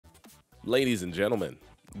Ladies and gentlemen,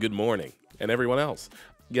 good morning. And everyone else,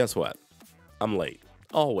 guess what? I'm late.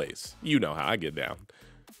 Always. You know how I get down.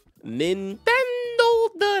 Nintendo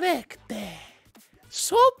Direct.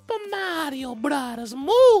 Super Mario Brothers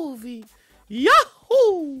movie.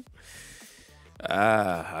 Yahoo!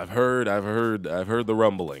 I've heard the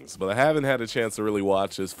rumblings, but I haven't had a chance to really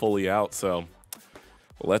watch this fully out, so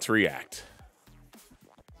let's react.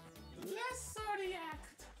 Let's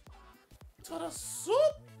react to the Super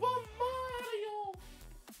Mario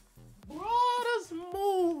Brothers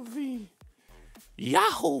movie.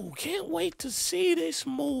 Yahoo! Can't wait to see this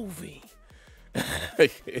movie.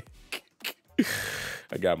 I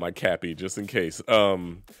got my cappy just in case.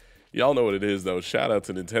 Y'all know what it is, though. Shout out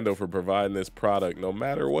to Nintendo for providing this product, no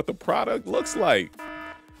matter what the product looks like.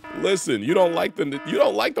 Listen, you don't like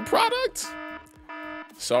the product?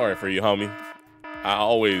 Sorry for you, homie. I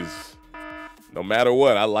always, no matter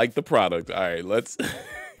what, I like the product. All right, let's.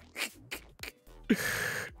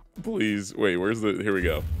 Please wait. Here we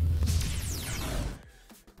go.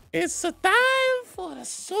 It's a time for the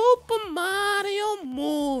Super Mario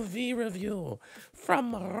movie review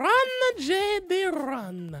from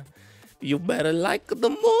runJDrun. You better like the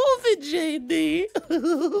movie, JD.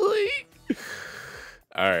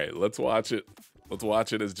 All right, let's watch it. Let's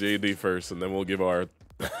watch it as JD first, and then we'll give our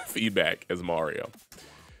feedback as Mario.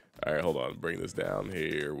 All right, hold on. Bring this down.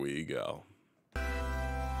 Here we go.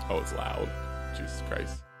 Oh, it's loud. Jesus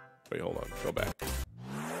Christ. Wait, hold on. Go back.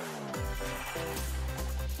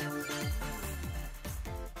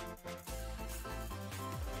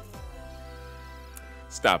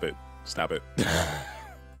 Stop it. Stop it.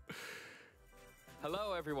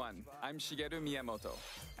 Hello everyone, I'm Shigeru Miyamoto.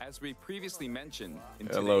 As we previously mentioned, in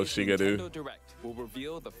Hello, today's Shigeru. Nintendo Direct, we'll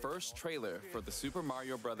reveal the first trailer for the Super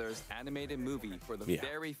Mario Bros. Animated movie for the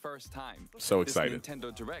very first time. So excited. This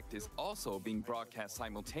Nintendo Direct is also being broadcast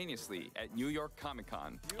simultaneously at New York Comic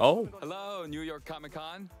Con. Oh. Hello, New York Comic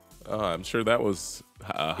Con. I'm sure that was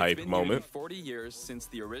a hype It's been moment. nearly 40 years since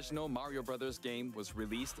the original Mario Bros. Game was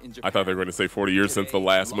released in Japan. I thought they were going to say 40 years since the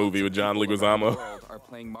last movie with John Lots of people around the Leguizamo. world are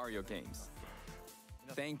playing Mario games.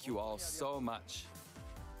 Thank you all so much.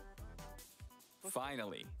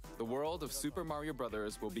 Finally, the world of Super Mario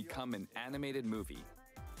Bros. Will become an animated movie.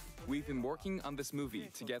 We've been working on this movie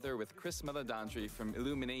together with Chris Pratt from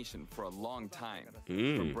Illumination for a long time,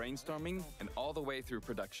 from brainstorming and all the way through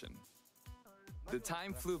production. The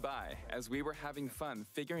time flew by as we were having fun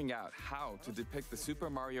figuring out how to depict the Super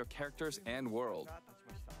Mario characters and world.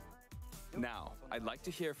 Now, I'd like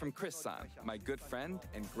to hear from Chris-san, my good friend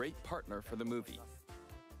and great partner for the movie.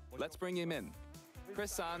 Let's bring him in.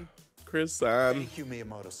 Chris-san. Chris-san. Thank you,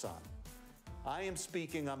 Miyamoto-san. I am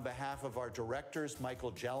speaking on behalf of our directors,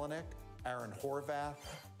 Michael Jelinek, Aaron Horvath,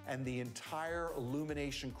 and the entire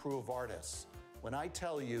Illumination crew of artists when I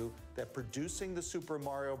tell you that producing the Super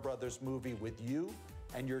Mario Brothers movie with you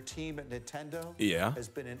and your team at Nintendo has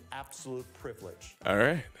been an absolute privilege. All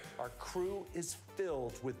right. Our crew is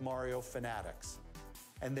filled with Mario fanatics,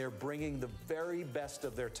 and they're bringing the very best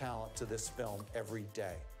of their talent to this film every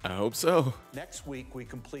day. I hope so. Next week, we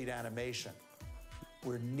complete animation.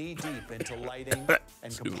 We're knee-deep into lighting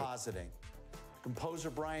and compositing. Composer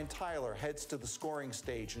Brian Tyler heads to the scoring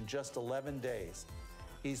stage in just 11 days.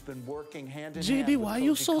 He's been working hand-in-hand JD, with why are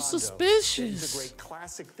you Koji so Kondo suspicious? to integrate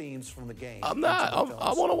classic themes from the game. I'm not. into the I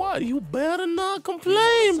film want to score. watch. You better not complain,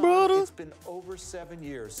 Miyamoto-san, brother. It's been over 7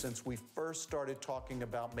 years since we first started talking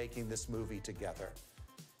about making this movie together.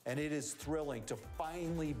 And it is thrilling to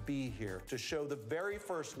finally be here to show the very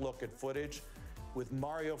first look at footage with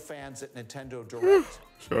Mario fans at Nintendo Direct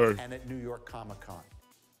and at New York Comic Con.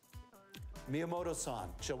 Miyamoto-san,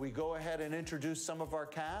 shall we go ahead and introduce some of our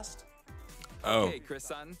cast? Oh. Hey,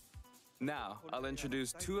 Chris-san. Now, I'll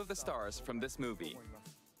introduce two of the stars from this movie.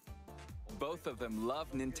 Both of them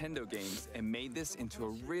love Nintendo games and made this into a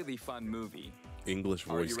really fun movie. English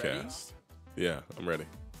voice you ready? cast. Yeah, I'm ready.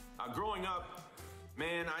 Growing up,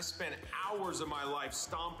 man, I spent hours of my life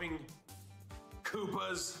stomping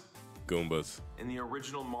Koopas Goombas. in the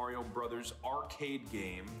original Mario Brothers arcade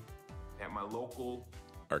game at my local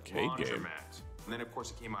Arcade laundromat. game? And then, of course,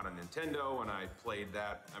 it came out on Nintendo, and I played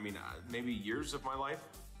that, maybe years of my life.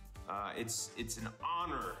 It's an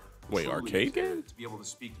honor Wait, truly arcade game? to be able to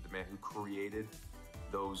speak to the man who created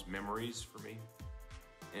those memories for me.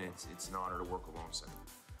 And it's an honor to work alongside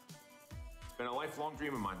him. It's been a lifelong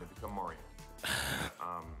dream of mine to become Mario.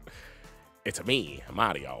 It's me,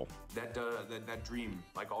 Mario. That dream,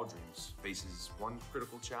 like all dreams, faces one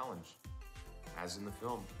critical challenge, as in the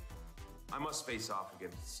film. I must face off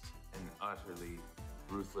against an utterly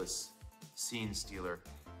ruthless scene stealer.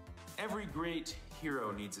 Every great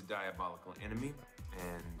hero needs a diabolical enemy,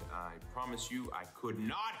 and I promise you I could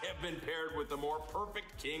not have been paired with the more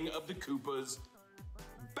perfect king of the Koopas,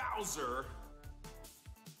 Bowser,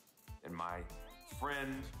 and my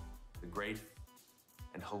friend, the great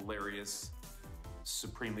and hilarious,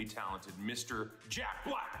 supremely talented Mr. Jack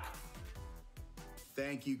Black.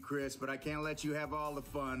 Thank you, Chris, but I can't let you have all the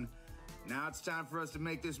fun. Now it's time for us to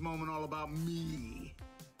make this moment all about me.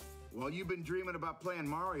 While you've been dreaming about playing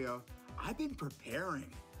Mario, I've been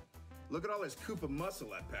preparing. Look at all this Koopa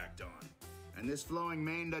muscle I packed on. And this flowing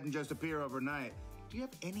mane doesn't just appear overnight. Do you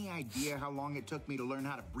have any idea how long it took me to learn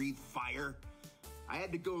how to breathe fire? I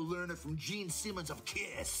had to go learn it from Gene Simmons of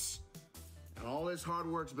Kiss. And all this hard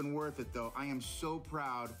work's been worth it, though. I am so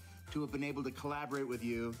proud to have been able to collaborate with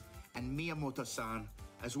you and Miyamoto-san,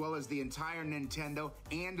 as well as the entire Nintendo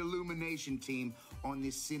and Illumination team on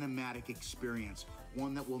this cinematic experience.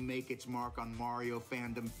 One that will make its mark on Mario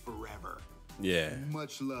fandom forever. Yeah.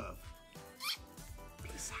 Much love.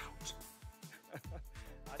 Peace out.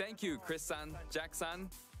 Thank you, Chris-san, Jack-san.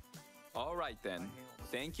 All right then.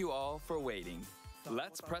 Thank you all for waiting.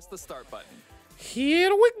 Let's press the start button.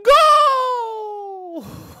 Here we go!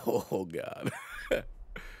 Oh, God.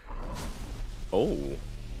 Oh,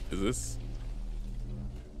 is this?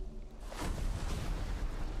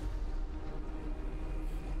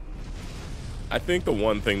 I think the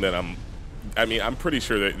one thing that I'm pretty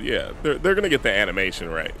sure that, yeah, they're going to get the animation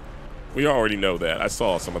right. We already know that. I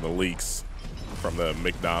saw some of the leaks from the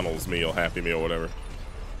McDonald's meal, Happy Meal, whatever.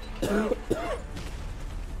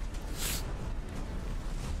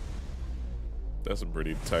 That's a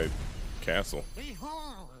pretty tight castle.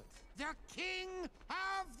 Behold, the king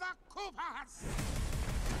of the Koopas!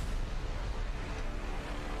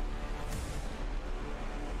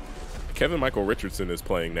 Kevin Michael Richardson is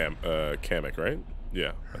playing Kamek, right?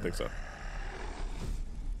 Yeah, I think so.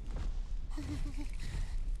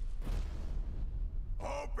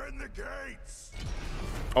 Open the gates!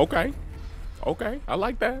 Okay. Okay, I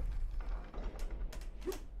like that.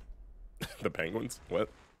 The penguins? What?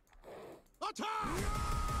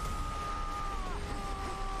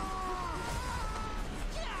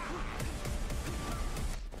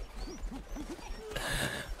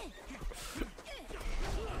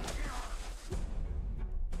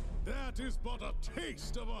 That is but a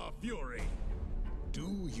taste of our fury.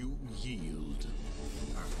 Do you yield?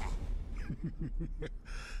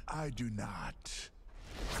 I do not.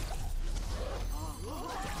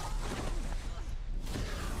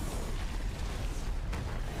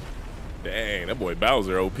 Dang, that boy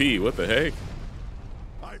Bowser OP. What the heck?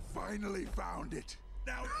 I finally found it.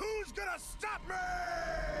 Now who's gonna stop me?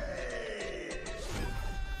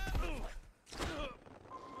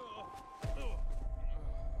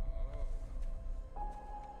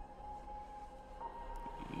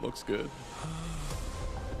 Looks good.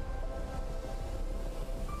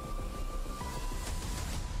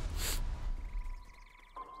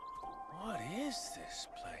 What is this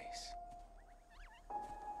place?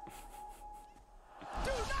 Do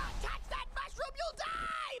not touch that mushroom, you'll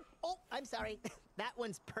die! Oh, I'm sorry. That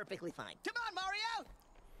one's perfectly fine. Come on, Mario!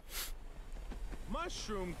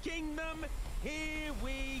 Mushroom Kingdom, here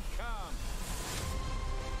we come!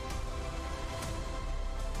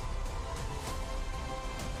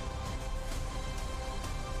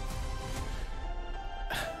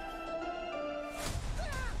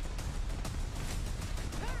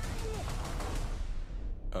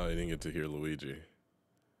 Oh, you didn't get to hear Luigi.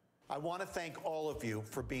 I want to thank all of you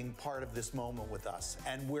for being part of this moment with us,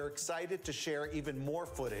 and we're excited to share even more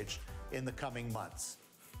footage in the coming months.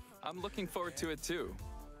 I'm looking forward to it too.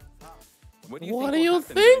 What What will do you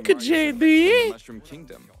happen think, during Mario's JD? adventure in the Mushroom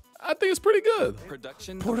Kingdom? I think it's pretty good.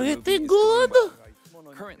 Production of the Pretty movie is going good. well.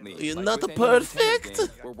 Currently, You're like not with any Nintendo perfect. game,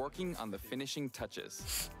 we're working on the finishing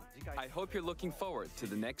touches. I hope you're looking forward to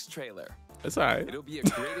the next trailer. It's alright. It'll be a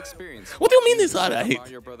great experience. What do you mean watching it's the Super alright?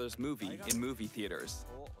 Mario Brothers movie in movie theaters.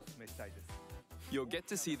 You'll get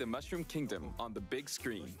to see the Mushroom Kingdom on the big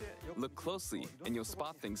screen. Look closely and you'll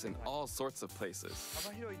spot things in all sorts of places.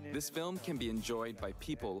 This film can be enjoyed by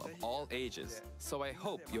people of all ages, so I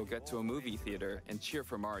hope you'll get to a movie theater and cheer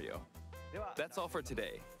for Mario. That's all for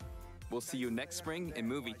today. We'll see you next spring in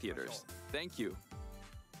movie theaters. Thank you.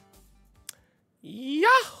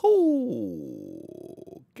 Yahoo!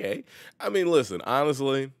 Okay. I mean, listen,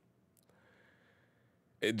 honestly,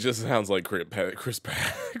 it just sounds like Chris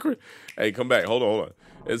Pratt. Hey, come back. Hold on.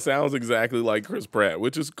 It sounds exactly like Chris Pratt,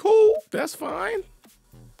 which is cool. That's fine.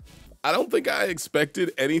 I don't think I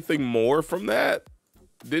expected anything more from that.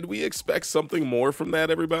 Did we expect something more from that,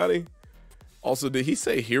 everybody? Also, did he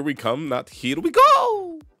say, here we come, not here we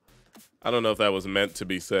go? I don't know if that was meant to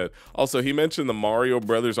be said. Also, he mentioned the Mario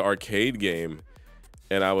Brothers arcade game.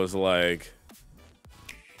 and I was like,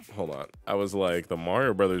 hold on. I was like, the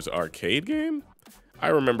Mario Brothers arcade game? I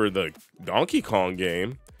remember the Donkey Kong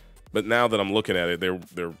game, but now that I'm looking at it, there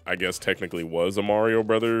I guess technically was a Mario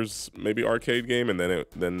Brothers maybe arcade game, and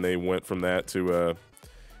then they went from that to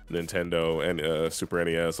Nintendo and Super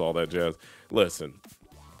NES, all that jazz. Listen,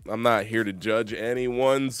 I'm not here to judge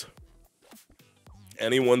anyone's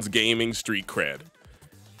gaming street cred.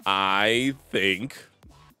 I think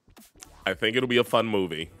it'll be a fun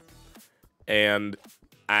movie, and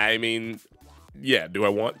I mean, yeah. Do I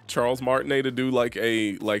want Charles Martinet to do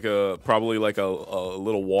probably like a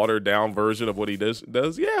little watered down version of what he does?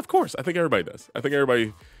 Yeah, of course. I think everybody does. I think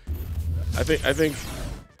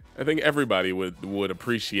everybody would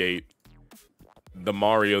appreciate the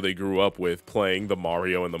Mario they grew up with playing the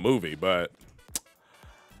Mario in the movie, but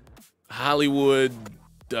Hollywood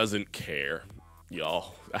doesn't care,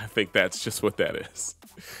 y'all. I think that's just what that is.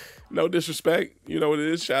 No disrespect, you know what it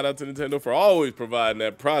is. Shout out to Nintendo for always providing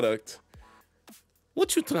that product.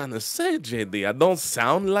 What you trying to say, JD? I don't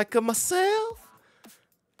sound like myself?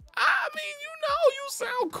 I mean, you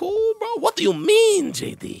sound cool, bro. What do you mean,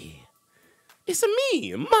 JD? It's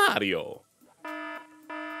me, Mario.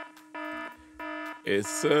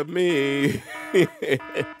 It's me.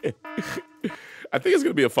 I think it's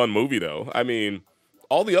going to be a fun movie, though. I mean,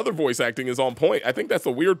 all the other voice acting is on point. I think that's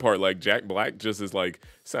the weird part. Like, Jack Black just is like,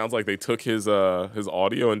 sounds like they took his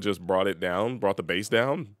audio and just brought the bass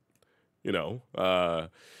down. You know,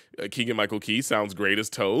 Keegan-Michael Key sounds great as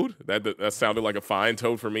Toad. That sounded like a fine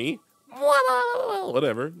Toad for me.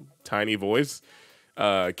 Whatever. Tiny voice.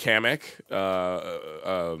 Kamek.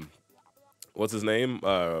 What's his name?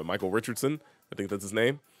 Michael Richardson. I think that's his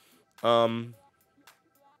name.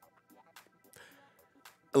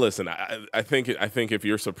 Listen, I think if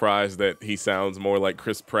you're surprised that he sounds more like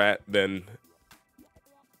Chris Pratt than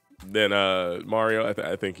Mario,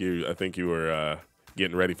 I think you were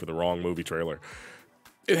getting ready for the wrong movie trailer.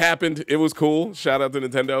 It happened. It was cool. Shout out to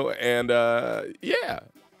Nintendo. And yeah,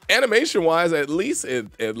 animation wise, at least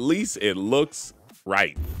it looks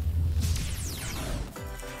right.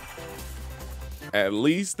 At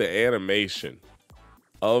least the animation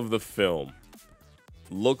of the film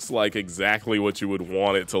looks like exactly what you would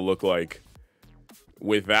want it to look like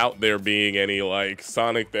without there being any like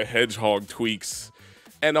Sonic the Hedgehog tweaks.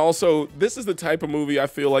 And also, this is the type of movie I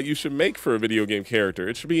feel like you should make for a video game character.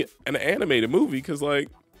 It should be an animated movie because, like,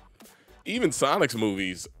 even Sonic's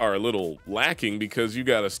movies are a little lacking because you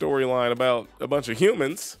got a storyline about a bunch of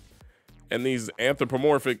humans and these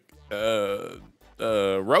anthropomorphic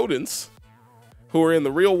rodents who are in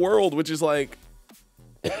the real world, which is like,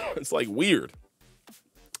 it's like weird.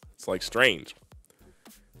 It's like strange.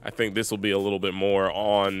 I think this will be a little bit more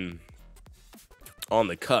on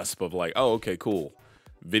the cusp of like, oh, okay, cool.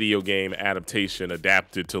 Video game adaptation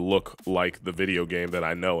adapted to look like the video game that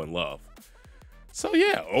I know and love. So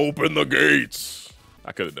yeah, open the gates.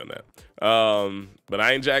 I could have done that. But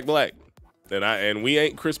I ain't Jack Black. And we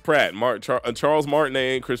ain't Chris Pratt. Charles Martinet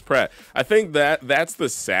ain't Chris Pratt. I think that's the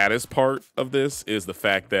saddest part of this is the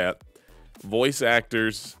fact that voice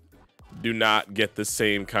actors do not get the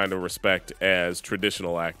same kind of respect as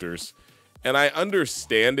traditional actors. And I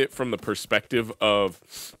understand it from the perspective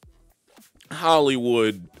of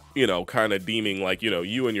Hollywood, you know, kind of deeming like, you know,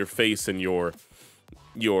 you and your face and your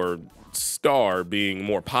star being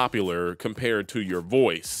more popular compared to your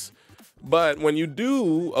voice. But when you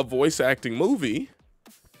do a voice acting movie,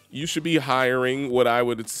 you should be hiring what I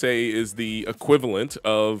would say is the equivalent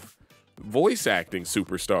of voice acting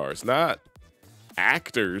superstars, not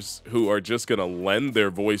actors who are just going to lend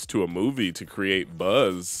their voice to a movie to create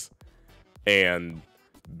buzz and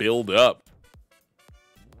build up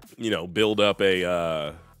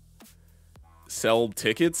a sell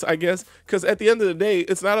tickets, I guess. Because at the end of the day,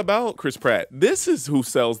 it's not about Chris Pratt. This is who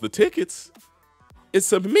sells the tickets.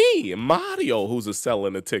 It's me, Mario, who's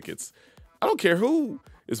selling the tickets. I don't care who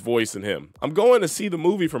is voicing him. I'm going to see the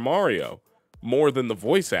movie for Mario more than the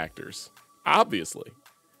voice actors, obviously.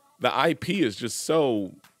 The IP is just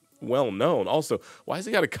so well known. Also, why has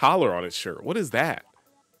he got a collar on his shirt? What is that?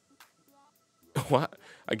 What?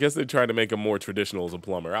 I guess they're trying to make him more traditional as a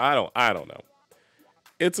plumber. I don't know.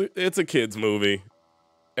 It's a kids movie.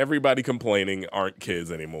 Everybody complaining aren't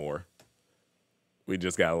kids anymore. We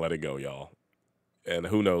just gotta let it go, y'all. And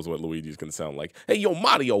who knows what Luigi's gonna sound like. Hey, yo,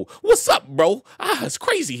 Mario, what's up, bro? It's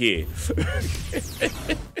crazy here.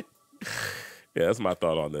 Yeah, that's my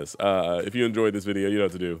thought on this. If you enjoyed this video, you know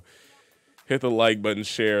what to do. Hit the like button,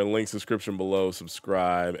 share, link description below,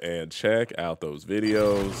 subscribe, and check out those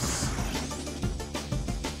videos.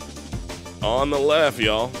 On the left,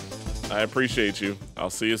 y'all. I appreciate you. I'll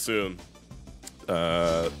see you soon.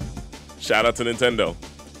 Shout out to Nintendo.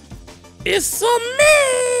 It's a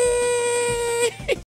me.